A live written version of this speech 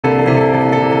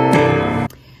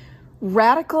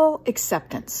Radical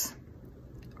acceptance.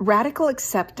 Radical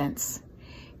acceptance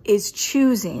is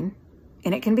choosing,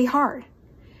 and it can be hard,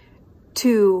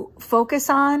 to focus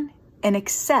on and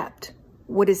accept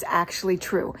what is actually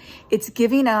true. It's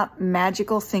giving up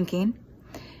magical thinking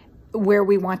where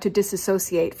we want to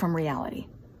disassociate from reality.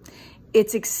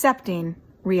 It's accepting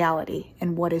reality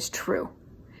and what is true.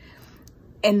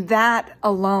 And that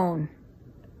alone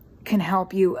can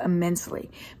help you immensely,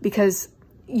 because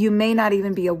you may not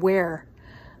even be aware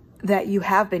that you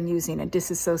have been using a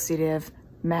disassociative,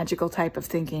 magical type of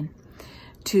thinking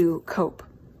to cope.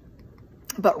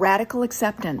 But radical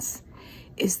acceptance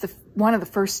is one of the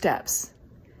first steps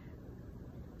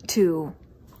to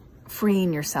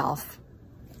freeing yourself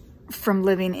from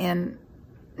living in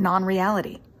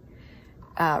non-reality.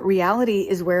 Reality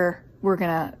is where we're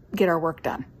gonna get our work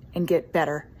done and get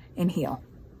better and heal.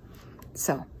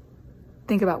 So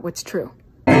think about what's true.